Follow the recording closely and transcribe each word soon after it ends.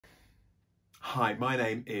Hi, my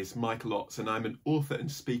name is Michael Otts and I'm an author and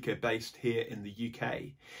speaker based here in the UK.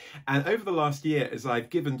 And over the last year, as I've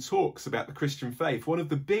given talks about the Christian faith, one of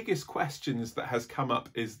the biggest questions that has come up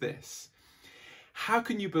is this: how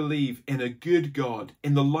can you believe in a good God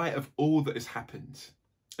in the light of all that has happened?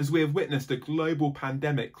 As we have witnessed a global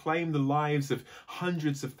pandemic claim the lives of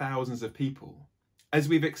hundreds of thousands of people, as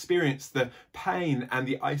we've experienced the pain and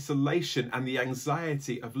the isolation and the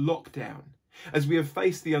anxiety of lockdown, as we have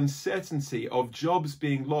faced the uncertainty of jobs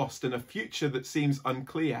being lost and a future that seems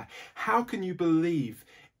unclear, how can you believe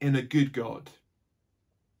in a good God?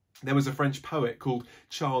 There was a French poet called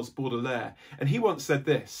Charles Baudelaire, and he once said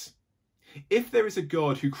this: if there is a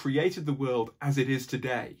God who created the world as it is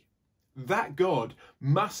today, that God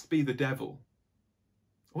must be the devil.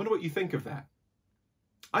 I wonder what you think of that.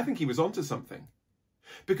 I think he was onto something.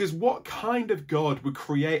 Because what kind of God would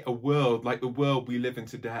create a world like the world we live in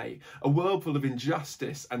today? A world full of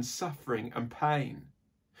injustice and suffering and pain.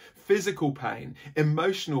 Physical pain,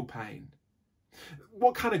 emotional pain.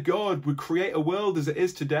 What kind of God would create a world as it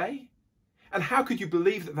is today? And how could you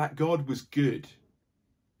believe that that God was good?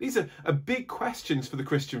 These are big questions for the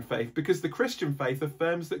Christian faith, because the Christian faith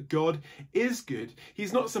affirms that God is good.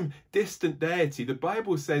 He's not some distant deity. The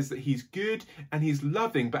Bible says that he's good and he's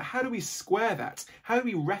loving, but how do we square that? How do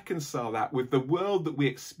we reconcile that with the world that we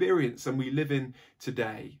experience and we live in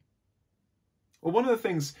today? Well, one of the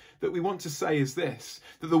things that we want to say is this: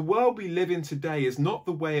 that the world we live in today is not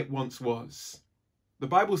the way it once was. The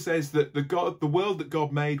Bible says that the world that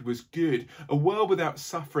God made was good, a world without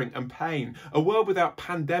suffering and pain, a world without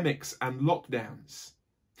pandemics and lockdowns.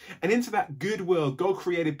 And into that good world, God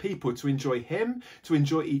created people to enjoy him, to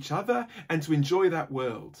enjoy each other, and to enjoy that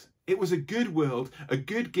world. It was a good world, a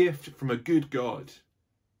good gift from a good God.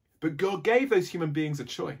 But God gave those human beings a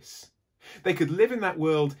choice. They could live in that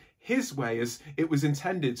world his way as it was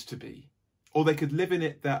intended to be, or they could live in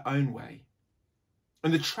it their own way.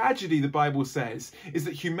 And the tragedy, the Bible says, is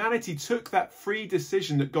that humanity took that free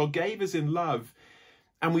decision that God gave us in love,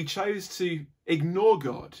 and we chose to ignore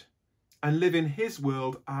God and live in his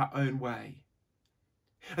world our own way.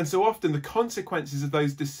 And so often the consequences of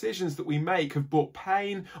those decisions that we make have brought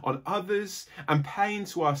pain on others and pain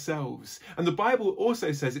to ourselves. And the Bible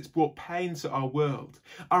also says it's brought pain to our world.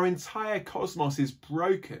 Our entire cosmos is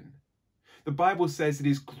broken. The Bible says it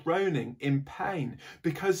is groaning in pain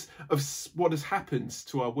because of what has happened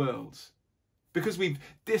to our world. Because we've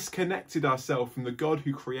disconnected ourselves from the God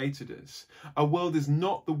who created us. Our world is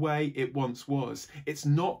not the way it once was. It's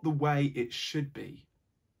not the way it should be.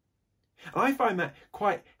 And I find that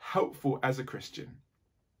quite helpful as a Christian.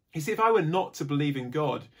 You see, if I were not to believe in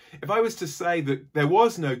God, if I was to say that there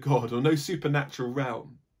was no God or no supernatural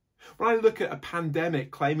realm, when I look at a pandemic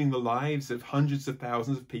claiming the lives of hundreds of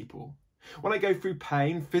thousands of people, when I go through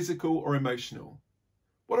pain, physical or emotional,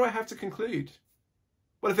 what do I have to conclude?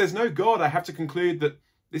 Well, if there's no God, I have to conclude that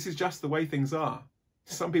this is just the way things are.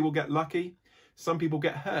 Some people get lucky, some people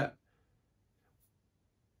get hurt.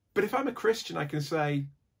 But if I'm a Christian, I can say,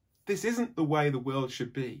 this isn't the way the world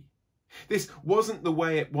should be. This wasn't the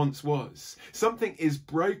way it once was. Something is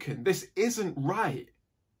broken. This isn't right.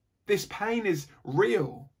 This pain is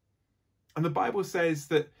real. And the Bible says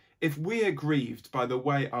that if we are grieved by the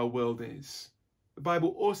way our world is, the Bible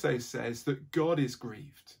also says that God is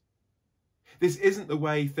grieved. This isn't the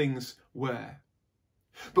way things were.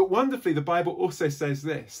 But wonderfully, the Bible also says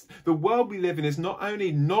this: the world we live in is not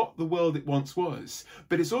only not the world it once was,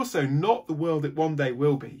 but it's also not the world it one day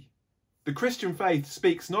will be. The Christian faith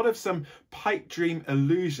speaks not of some pipe dream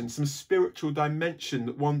illusion, some spiritual dimension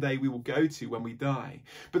that one day we will go to when we die.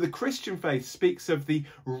 But the Christian faith speaks of the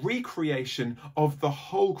recreation of the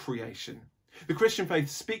whole creation. The Christian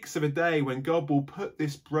faith speaks of a day when God will put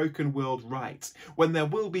this broken world right, when there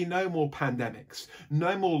will be no more pandemics,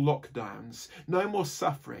 no more lockdowns, no more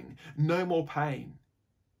suffering, no more pain.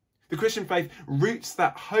 The Christian faith roots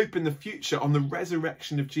that hope in the future on the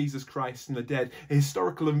resurrection of Jesus Christ from the dead, a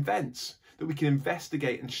historical event that we can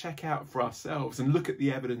investigate and check out for ourselves and look at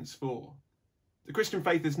the evidence for. The Christian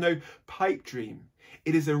faith is no pipe dream.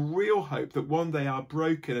 It is a real hope that one day our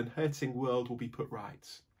broken and hurting world will be put right.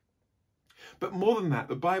 But more than that,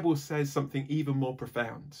 the Bible says something even more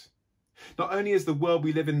profound. Not only is the world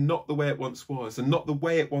we live in not the way it once was and not the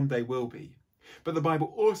way it one day will be, but the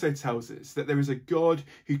Bible also tells us that there is a God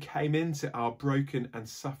who came into our broken and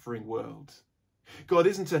suffering world. God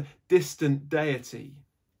isn't a distant deity,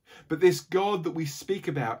 but this God that we speak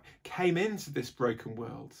about came into this broken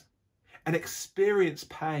world and experienced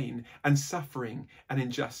pain and suffering and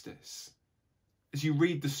injustice. As you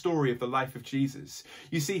read the story of the life of Jesus,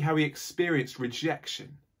 you see how he experienced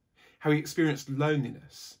rejection, how he experienced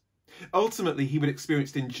loneliness, Ultimately, he would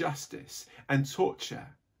experience injustice and torture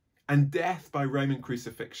and death by Roman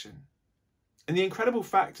crucifixion. And the incredible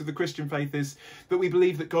fact of the Christian faith is that we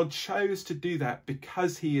believe that God chose to do that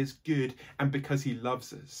because he is good and because he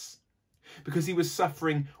loves us. Because he was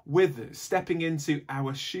suffering with us, stepping into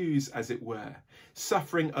our shoes, as it were,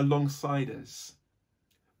 suffering alongside us.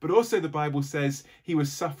 But also the Bible says he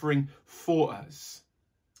was suffering for us.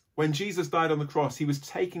 When Jesus died on the cross, he was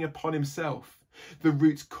taking upon himself the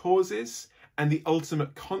root causes and the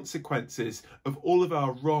ultimate consequences of all of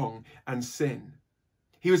our wrong and sin.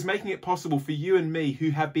 He was making it possible for you and me,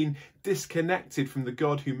 who have been disconnected from the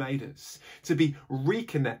God who made us, to be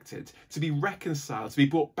reconnected, to be reconciled, to be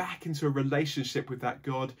brought back into a relationship with that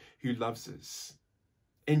God who loves us.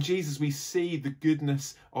 In Jesus, we see the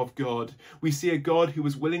goodness of God. We see a God who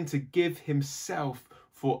was willing to give himself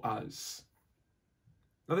for us.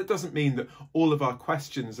 Now, that doesn't mean that all of our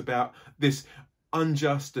questions about this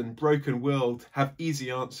unjust and broken world have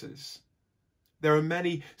easy answers. There are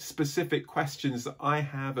many specific questions that I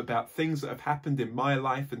have about things that have happened in my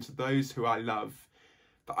life and to those who I love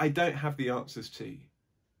that I don't have the answers to.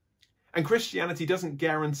 And Christianity doesn't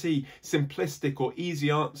guarantee simplistic or easy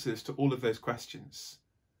answers to all of those questions.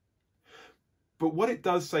 But what it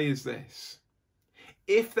does say is this: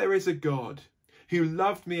 if there is a God who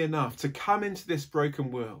loved me enough to come into this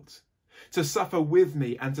broken world, to suffer with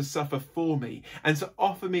me and to suffer for me, and to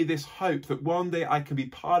offer me this hope that one day I can be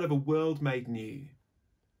part of a world made new,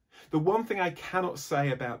 the one thing I cannot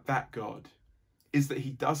say about that God is that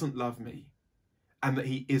he doesn't love me and that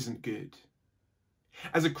he isn't good.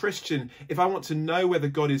 As a Christian, if I want to know whether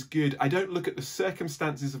God is good, I don't look at the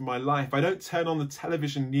circumstances of my life. I don't turn on the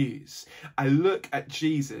television news. I look at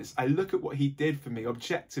Jesus. I look at what he did for me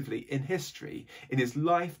objectively in history, in his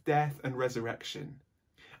life, death, and resurrection.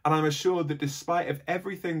 And I'm assured that despite of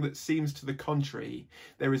everything that seems to the contrary,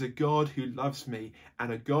 there is a God who loves me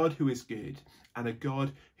and a God who is good and a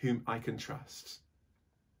God whom I can trust.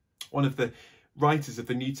 One of the writers of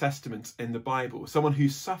the New Testament in the Bible, someone who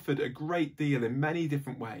suffered a great deal in many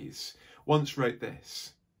different ways, once wrote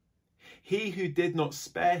this: "He who did not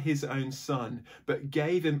spare his own son, but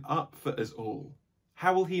gave him up for us all,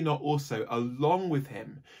 how will he not also, along with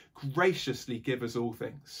him, graciously give us all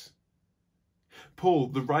things?" Paul,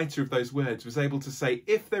 the writer of those words, was able to say,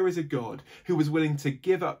 if there is a God who was willing to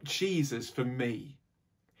give up Jesus for me,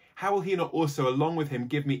 how will he not also, along with him,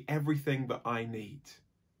 give me everything that I need?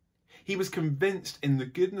 He was convinced in the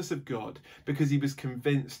goodness of God because he was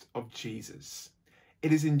convinced of Jesus.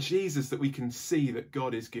 It is in Jesus that we can see that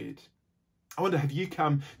God is good. I wonder, have you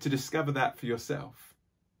come to discover that for yourself?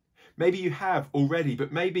 Maybe you have already,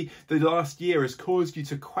 but maybe the last year has caused you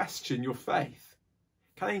to question your faith.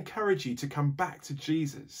 Can I encourage you to come back to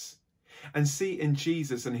Jesus and see in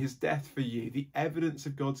Jesus and his death for you the evidence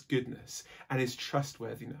of God's goodness and his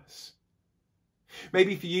trustworthiness?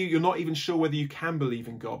 Maybe for you, you're not even sure whether you can believe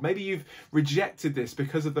in God. Maybe you've rejected this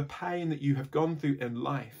because of the pain that you have gone through in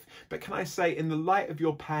life. But can I say, in the light of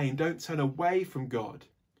your pain, don't turn away from God,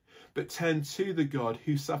 but turn to the God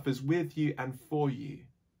who suffers with you and for you.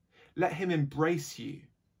 Let him embrace you.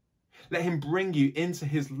 Let him bring you into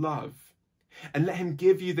his love. And let him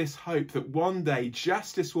give you this hope that one day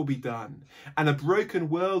justice will be done and a broken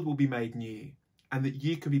world will be made new, and that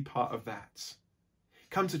you can be part of that.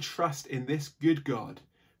 Come to trust in this good God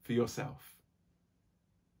for yourself.